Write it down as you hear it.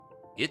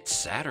It's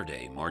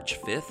Saturday, March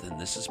 5th, and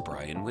this is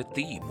Brian with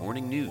the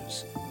Morning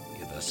News.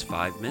 Give us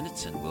 5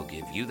 minutes and we'll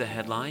give you the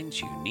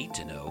headlines you need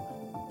to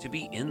know to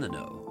be in the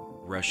know.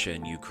 Russia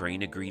and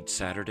Ukraine agreed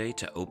Saturday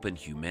to open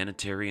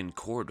humanitarian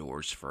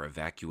corridors for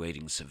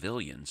evacuating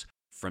civilians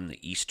from the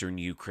eastern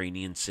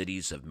Ukrainian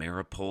cities of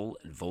Mariupol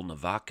and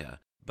Volnovakha,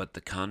 but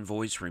the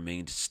convoys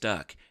remained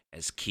stuck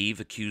as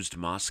Kyiv accused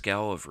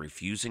Moscow of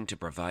refusing to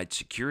provide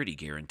security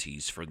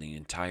guarantees for the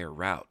entire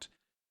route.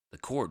 The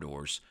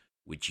corridors,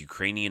 which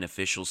Ukrainian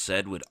officials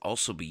said would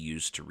also be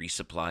used to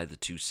resupply the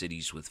two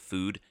cities with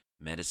food,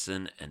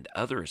 medicine, and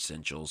other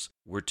essentials,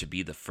 were to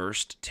be the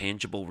first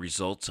tangible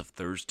results of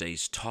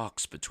Thursday's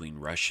talks between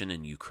Russian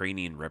and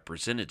Ukrainian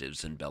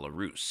representatives in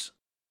Belarus.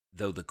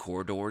 Though the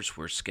corridors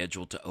were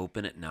scheduled to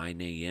open at 9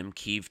 a.m.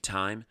 Kyiv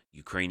time,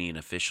 Ukrainian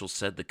officials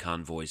said the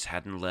convoys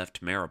hadn't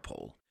left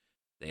Mariupol.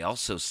 They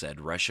also said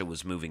Russia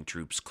was moving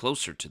troops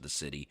closer to the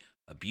city,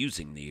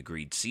 abusing the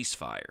agreed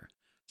ceasefire.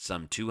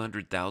 Some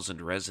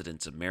 200,000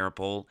 residents of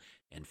Mariupol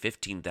and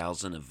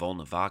 15,000 of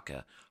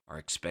Volnovakha are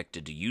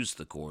expected to use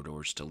the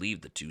corridors to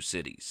leave the two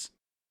cities.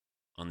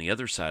 On the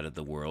other side of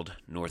the world,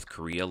 North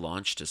Korea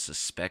launched a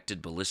suspected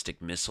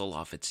ballistic missile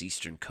off its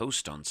eastern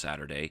coast on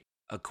Saturday,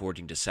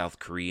 according to South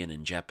Korean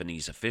and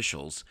Japanese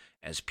officials,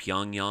 as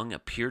Pyongyang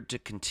appeared to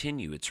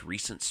continue its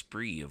recent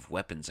spree of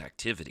weapons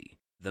activity.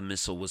 The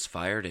missile was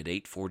fired at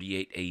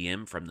 8:48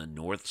 a.m. from the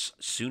North's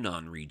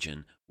Sunan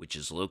region, which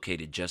is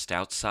located just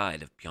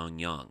outside of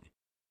Pyongyang.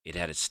 It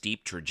had a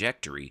steep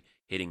trajectory,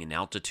 hitting an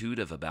altitude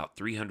of about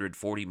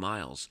 340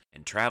 miles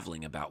and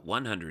traveling about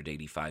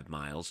 185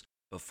 miles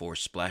before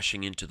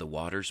splashing into the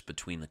waters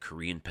between the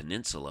Korean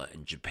peninsula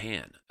and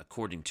Japan,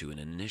 according to an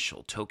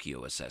initial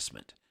Tokyo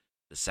assessment.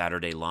 The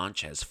Saturday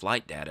launch has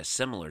flight data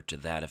similar to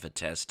that of a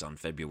test on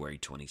February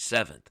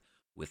 27th,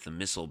 with the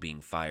missile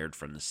being fired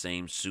from the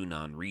same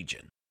Sunan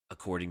region.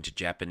 According to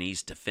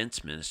Japanese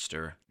Defense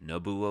Minister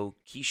Nobuo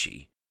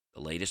Kishi, the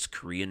latest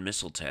Korean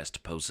missile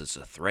test poses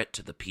a threat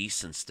to the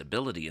peace and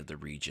stability of the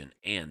region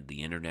and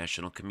the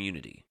international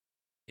community.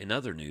 In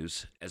other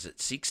news, as it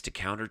seeks to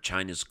counter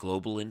China's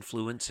global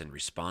influence and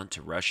respond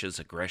to Russia's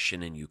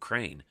aggression in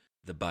Ukraine,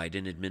 the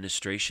Biden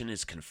administration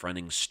is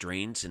confronting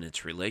strains in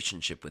its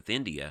relationship with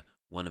India,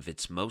 one of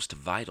its most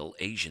vital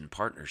Asian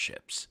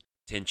partnerships.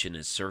 Tension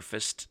has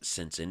surfaced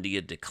since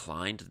India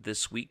declined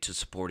this week to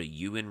support a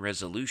UN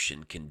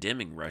resolution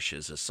condemning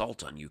Russia's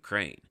assault on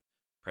Ukraine.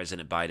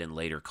 President Biden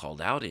later called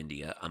out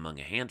India among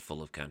a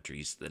handful of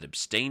countries that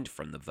abstained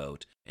from the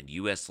vote, and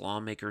U.S.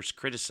 lawmakers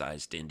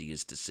criticized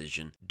India's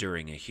decision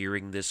during a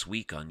hearing this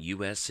week on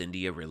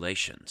U.S.-India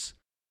relations.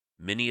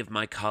 Many of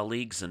my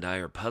colleagues and I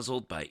are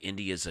puzzled by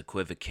India's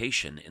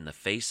equivocation in the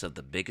face of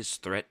the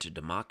biggest threat to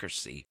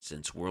democracy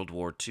since World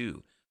War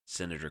II,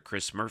 Senator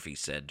Chris Murphy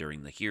said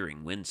during the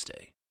hearing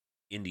Wednesday.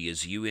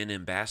 India's UN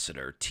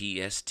ambassador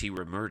T.S.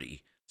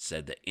 Tirumoorthy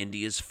said that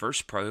India's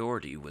first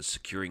priority was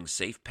securing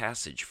safe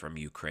passage from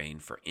Ukraine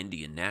for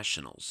Indian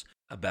nationals.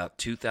 About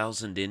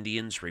 2,000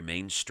 Indians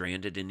remain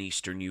stranded in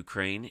eastern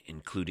Ukraine,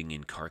 including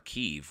in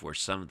Kharkiv, where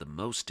some of the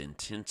most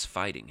intense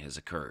fighting has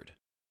occurred.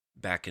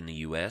 Back in the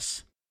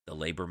U.S., the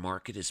labor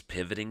market is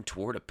pivoting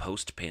toward a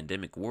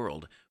post-pandemic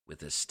world,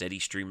 with a steady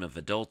stream of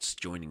adults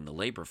joining the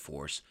labor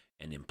force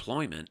and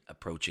employment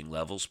approaching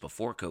levels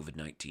before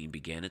COVID-19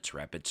 began its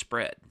rapid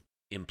spread.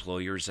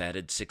 Employers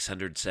added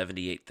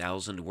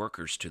 678,000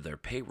 workers to their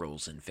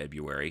payrolls in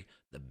February,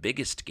 the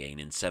biggest gain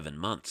in 7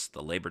 months,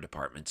 the Labor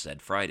Department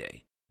said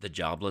Friday. The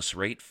jobless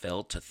rate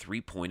fell to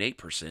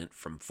 3.8%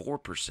 from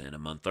 4% a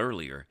month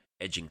earlier,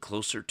 edging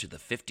closer to the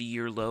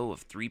 50-year low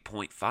of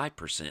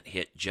 3.5%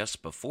 hit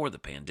just before the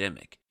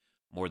pandemic.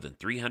 More than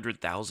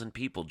 300,000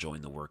 people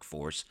joined the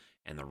workforce,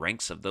 and the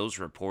ranks of those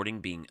reporting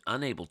being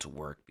unable to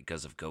work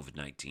because of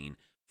COVID-19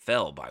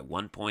 fell by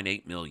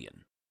 1.8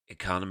 million.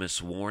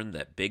 Economists warn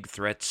that big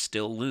threats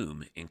still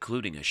loom,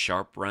 including a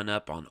sharp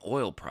run-up on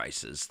oil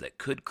prices that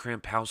could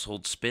crimp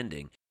household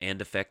spending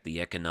and affect the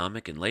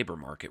economic and labor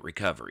market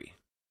recovery.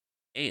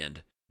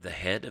 And the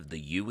head of the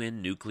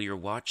UN nuclear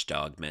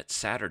watchdog met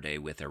Saturday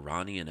with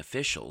Iranian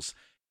officials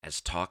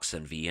as talks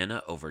in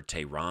Vienna over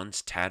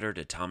Tehran's tattered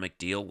atomic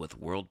deal with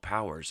world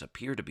powers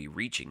appear to be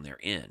reaching their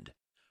end.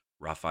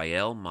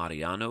 Rafael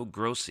Mariano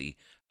Grossi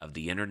of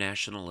the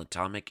International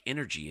Atomic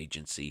Energy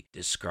Agency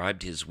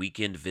described his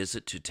weekend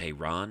visit to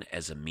Tehran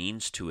as a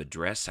means to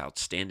address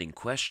outstanding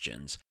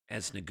questions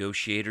as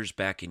negotiators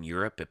back in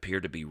Europe appear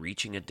to be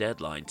reaching a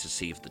deadline to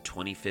see if the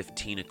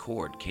 2015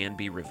 accord can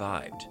be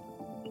revived.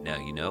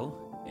 Now you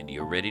know, and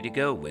you're ready to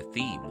go with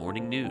the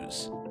morning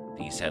news.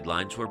 These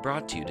headlines were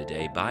brought to you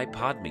today by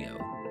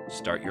Podmeo.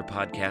 Start your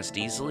podcast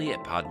easily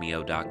at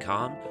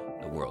podmeo.com,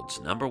 the world's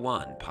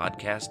 #1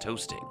 podcast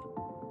hosting.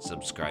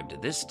 Subscribe to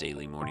this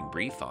daily morning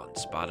brief on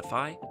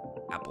Spotify,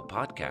 Apple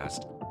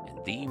Podcast, and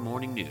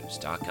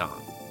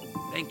themorningnews.com.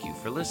 Thank you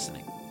for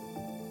listening.